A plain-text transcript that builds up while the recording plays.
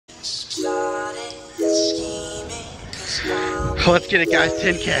Let's get it, guys.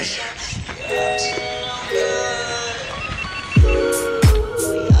 10K.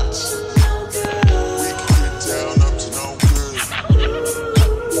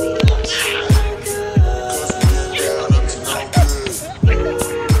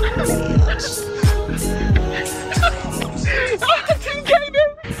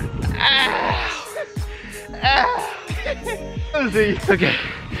 Okay,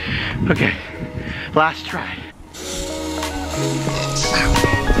 okay, last try.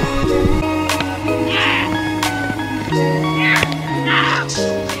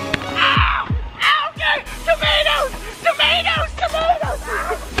 Okay, tomatoes, tomatoes, tomatoes.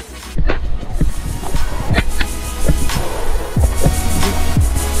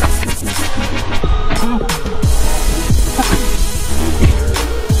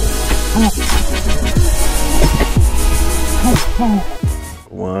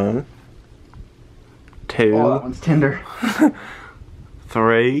 One, two. Oh, that one's tender.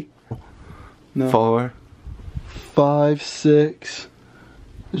 3, No. 4. 5, 6.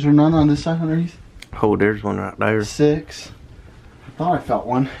 Is there none on this side underneath? Oh, there's one right there. 6. I thought I felt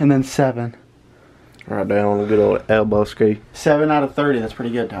one. And then 7. Right there on the good old elbow ski. 7 out of 30, that's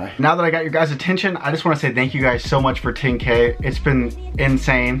pretty good, Ty. Now that I got your guys' attention, I just want to say thank you guys so much for 10K. It's been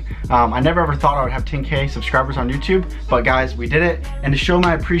insane. I never ever thought I would have 10K subscribers on YouTube, but guys, we did it. And to show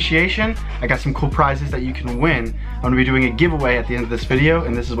my appreciation, I got some cool prizes that you can win. I'm gonna be doing a giveaway at the end of this video,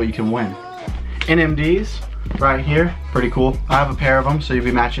 and this is what you can win. NMDs, right here, pretty cool. I have a pair of them, so you'll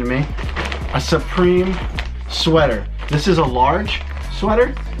be matching me. A Supreme sweater. This is a large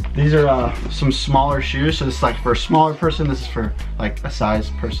sweater. These are some smaller shoes, so this is like for a smaller person. This is for like a size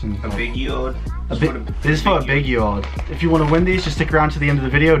person. A big-year-old. This is for a big-year-old. If you want to win these, just stick around to the end of the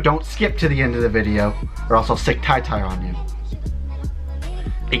video. Don't skip to the end of the video, or else I'll stick tie-tie on you.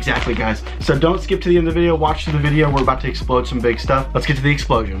 Exactly, guys. So don't skip to the end of the video. Watch through the video. We're about to explode some big stuff. Let's get to the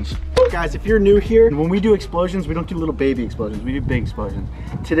explosions. Guys, if you're new here, when we do explosions, we don't do little baby explosions. We do big explosions.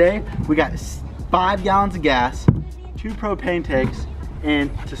 Today, we got 5 gallons of gas, 2 propane tanks,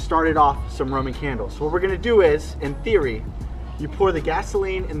 and to start it off, some Roman candles. So what we're gonna do is, in theory, you pour the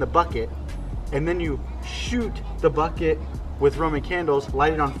gasoline in the bucket, and then you shoot the bucket with Roman candles,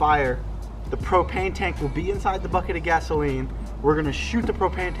 light it on fire. The propane tank will be inside the bucket of gasoline. We're gonna shoot the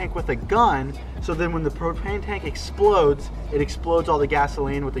propane tank with a gun, so then when the propane tank explodes, it explodes all the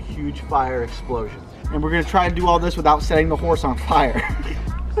gasoline with a huge fire explosion. And we're gonna try to do all this without setting the horse on fire.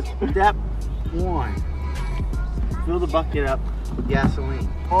 Step 1, fill the bucket up with gasoline.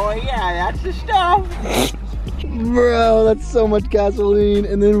 Oh yeah, that's the stuff. Bro, that's so much gasoline.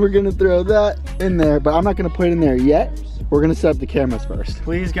 And then we're gonna throw that in there, but I'm not gonna put it in there yet. We're gonna set up the cameras first.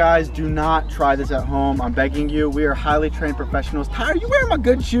 Please guys, do not try this at home. I'm begging you. We are highly trained professionals. Ty, are you wearing my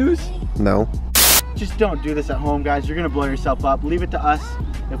good shoes? No. Just don't do this at home, guys. You're gonna blow yourself up. Leave it to us.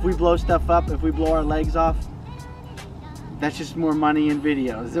 If we blow stuff up, if we blow our legs off, that's just more money in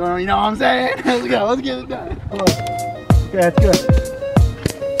videos. You know what I'm saying? Let's go, let's get it done. Yeah, it's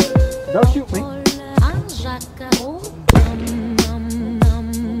good. Don't shoot me.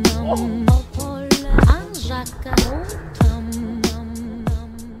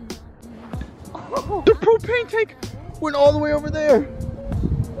 The propane tank went all the way over there.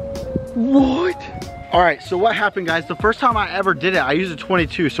 What? All right, so what happened, guys? The first time I ever did it, I used a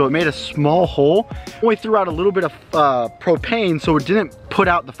 22, so it made a small hole. Only threw out a little bit of propane, so it didn't put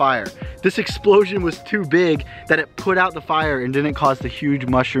out the fire. This explosion was too big that it put out the fire and didn't cause the huge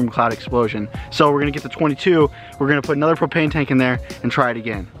mushroom cloud explosion. So we're gonna get the 22, we're gonna put another propane tank in there and try it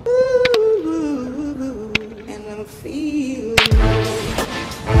again.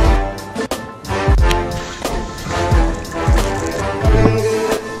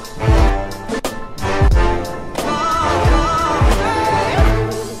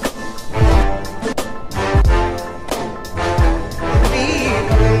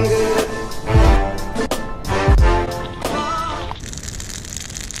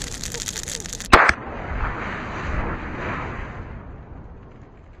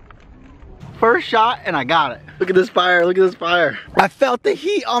 First shot and I got it. Look at this fire, look at this fire. I felt the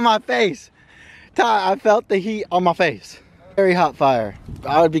heat on my face. Ty, I felt the heat on my face. Very hot fire.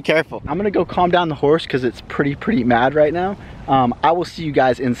 I would be careful. I'm gonna go calm down the horse because it's pretty mad right now. I will see you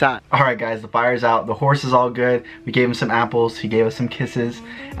guys inside. All right guys, the fire's out. The horse is all good. We gave him some apples. He gave us some kisses.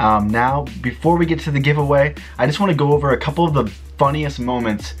 Now, before we get to the giveaway, I just wanna go over a couple of the funniest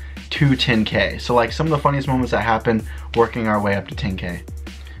moments to 10K. So like some of the funniest moments that happened working our way up to 10K.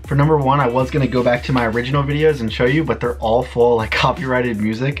 For number 1, I was gonna go back to my original videos and show you, but they're all full like copyrighted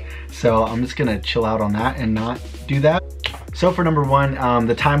music. So I'm just gonna chill out on that and not do that. So for number 1,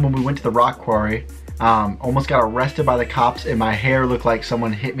 the time when we went to the rock quarry, Almost got arrested by the cops, and my hair looked like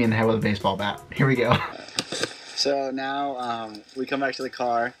someone hit me in the head with a baseball bat. Here we go. So now we come back to the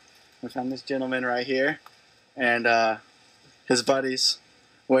car. We found this gentleman right here, and his buddies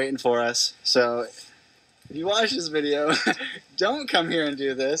waiting for us. So if you watch this video, don't come here and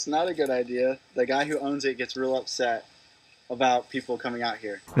do this. Not a good idea. The guy who owns it gets real upset about people coming out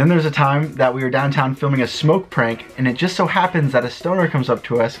here. Then there's a time that we were downtown filming a smoke prank, and it just so happens that a stoner comes up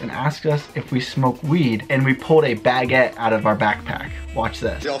to us and asks us if we smoke weed, and we pulled a baguette out of our backpack. Watch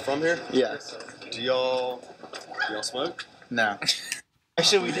this. Y'all from here? Yes. Do y'all smoke? No.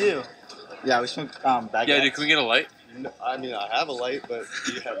 Actually, we do. Yeah, we smoke baguettes. Yeah, dude, can we get a light? No, I mean, I have a light, but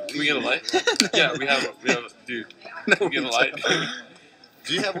do you have weed? Can we get a light? Yeah, we have dude. No, can we get a light?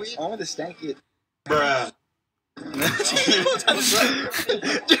 Do you have weed? I want the stanky. Bruh.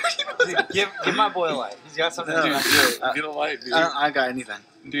 Give my boy a light. He's got something to do. Get a light, dude. I got anything.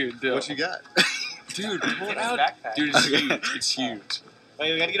 Dude, What you got? Dude, pull it out. Backpack. Dude, it's huge. It's huge.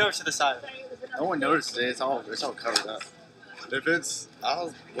 Wait, we gotta get over to the side. No one noticed it. It's all covered up. If it's,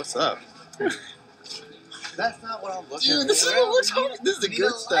 what's up? That's not what I'm looking for. Dude, this is what we're talking. This is the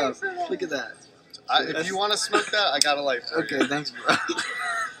good stuff. Look at that. If you want to smoke that, I got a light for you. Okay, thanks, bro.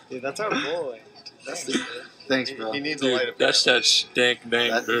 Dude, that's our boy. That's the. Thanks, bro. He needs a light. Dude, that's that stank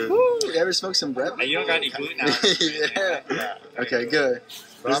dang, dude. Woo, you ever smoke some bread? Hey, you don't got any gluten out. Yeah. Okay, good.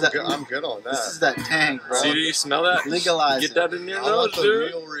 But I'm good on that. This is that tank, bro. See, do you smell that? Legalize Get it. that in your I nose, want the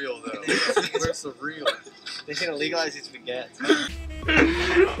dude. real though. Where's the real? They should have legalized these baguettes.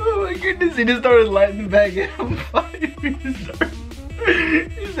 Oh my goodness, he just started lighting the bag on fire.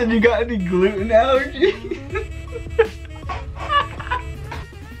 He said, you got any gluten allergy?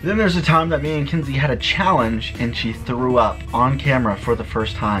 Then there's a time that me and Kinsey had a challenge and she threw up on camera for the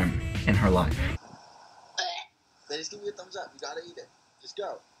first time in her life. They just give me a thumbs up, you gotta eat it. Just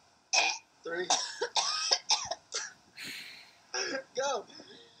go. 3. Go.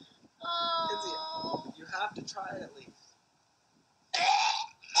 Kinsey, you have to try it at least.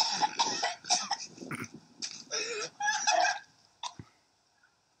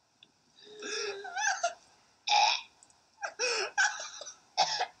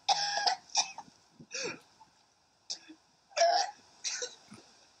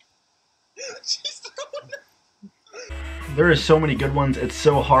 There are so many good ones. It's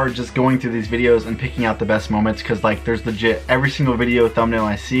so hard just going through these videos and picking out the best moments, because like there's legit every single video thumbnail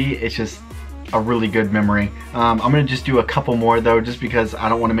I see, it's just a really good memory. I'm gonna just do a couple more though, just because I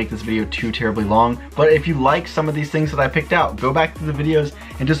don't want to make this video too terribly long. But if you like some of these things that I picked out, go back to the videos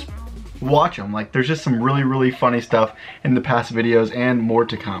and just watch them. Like there's just some really funny stuff in the past videos and more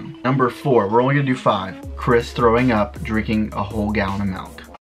to come. Number 4, we're only gonna do 5. Chris throwing up, drinking a whole gallon of milk.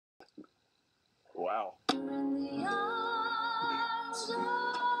 Wow.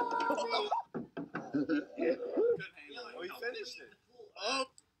 We finished it. Oh.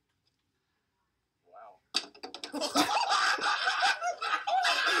 Wow.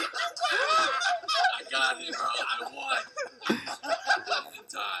 I got it, bro. I won. Just in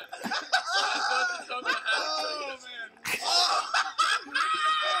time. I thought the coming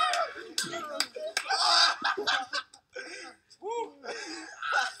Oh man.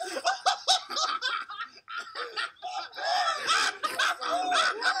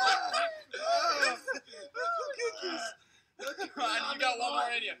 You got one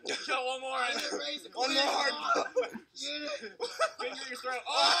more in you. You got one more in you. One more hard. Finger your throat.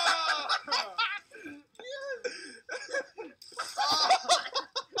 Oh!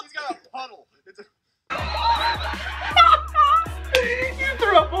 He's got a puddle. You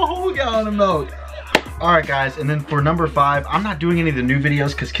threw up a whole gallon of milk. Alright guys, and then for number 5, I'm not doing any of the new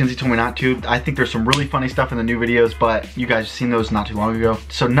videos because Kinsey told me not to. I think there's some really funny stuff in the new videos, but you guys have seen those not too long ago.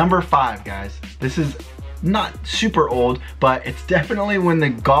 So number 5, guys, this is not super old, but it's definitely when the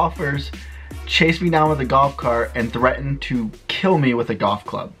golfers chased me down with a golf cart and threatened to kill me with a golf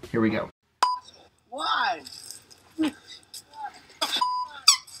club. Here we go. Why?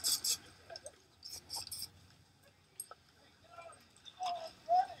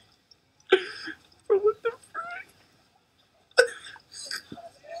 What the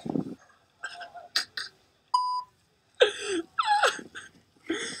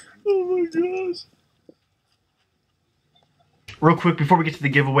oh my gosh. Real quick, before we get to the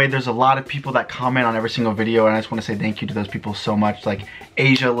giveaway, there's a lot of people that comment on every single video, and I just want to say thank you to those people so much. Like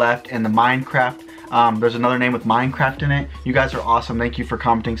Asia Left and the Minecraft. There's another name with Minecraft in it. You guys are awesome. Thank you for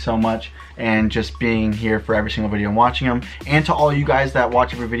commenting so much and just being here for every single video and watching them. And to all you guys that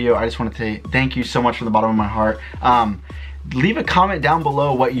watch every video, I just want to say thank you so much from the bottom of my heart. leave a comment down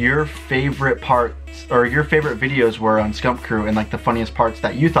below what your favorite parts or your favorite videos were on Scump Crew and like the funniest parts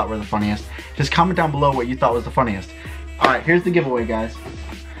that you thought were the funniest. Just comment down below what you thought was the funniest. Alright, here's the giveaway, guys.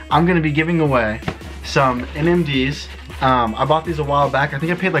 I'm gonna be giving away some NMDs. I bought these a while back. I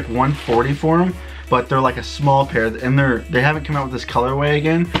think I paid like $140 for them, but they're like a small pair, and they haven't come out with this colorway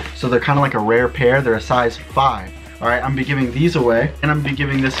again, so they're kind of like a rare pair. They're a size 5. Alright, I'm gonna be giving these away, and I'm gonna be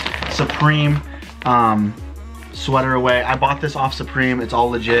giving this Supreme sweater away. I bought this off Supreme. It's all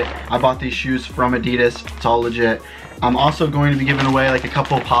legit. I bought these shoes from Adidas. It's all legit. I'm also going to be giving away like a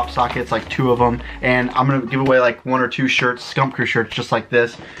couple of pop sockets, like 2 of them, and I'm gonna give away like 1 or 2 shirts, Scump Crew shirts, just like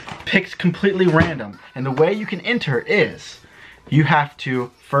this, picked completely random. And the way you can enter is you have to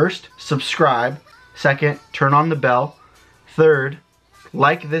first subscribe, second turn on the bell, third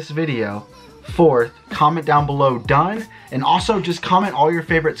like this video, fourth comment down below done, and also just comment all your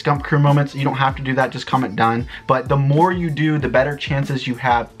favorite Scump Crew moments. You don't have to do that, just comment done, but the more you do, the better chances you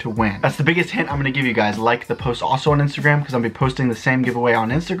have to win. That's the biggest hint I'm gonna give you guys. Like the post also on Instagram, because I'll be posting the same giveaway on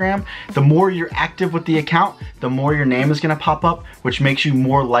Instagram. The more you're active with the account, the more your name is gonna pop up, which makes you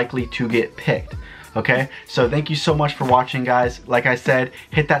more likely to get picked. Okay, so thank you so much for watching, guys. Like I said,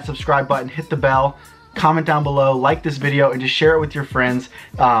 hit that subscribe button, hit the bell, comment down below, like this video, and just share it with your friends.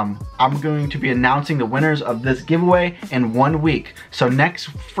 I'm going to be announcing the winners of this giveaway in 1 week. So next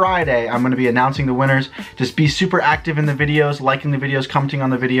Friday, I'm going to be announcing the winners. Just be super active in the videos, liking the videos, commenting on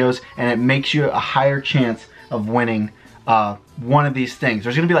the videos, and it makes you a higher chance of winning one of these things.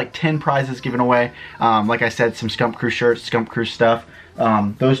 There's going to be like 10 prizes given away. Like I said, some Scump Crew shirts, Scump Crew stuff.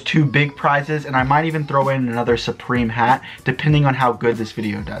 Those 2 big prizes, and I might even throw in another Supreme hat depending on how good this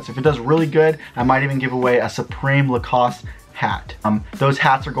video does. If it does really good, I might even give away a Supreme Lacoste hat. Those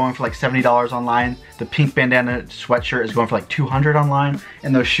hats are going for like $70 online. The pink bandana sweatshirt is going for like $200 online,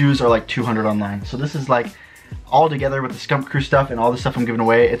 and those shoes are like $200 online. So this is like all together with the Scump Crew stuff and all the stuff I'm giving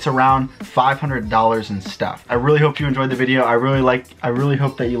away, it's around $500 in stuff. I really hope you enjoyed the video. I really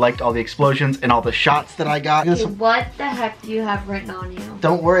hope that you liked all the explosions and all the shots that I got. Hey, what the heck do you have written on you?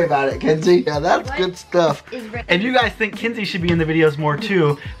 Don't worry about it, Kenzie. Yeah, that's good stuff. If you guys think Kenzie should be in the videos more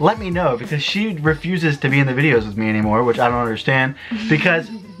too, let me know, because she refuses to be in the videos with me anymore, which I don't understand, because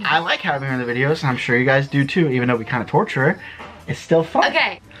I like having her in the videos, and I'm sure you guys do too, even though we kind of torture her. It's still fun.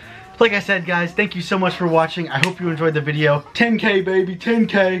 Okay. Like I said, guys, thank you so much for watching. I hope you enjoyed the video. 10K, baby,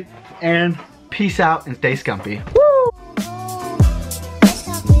 10K. And peace out and stay scumpy.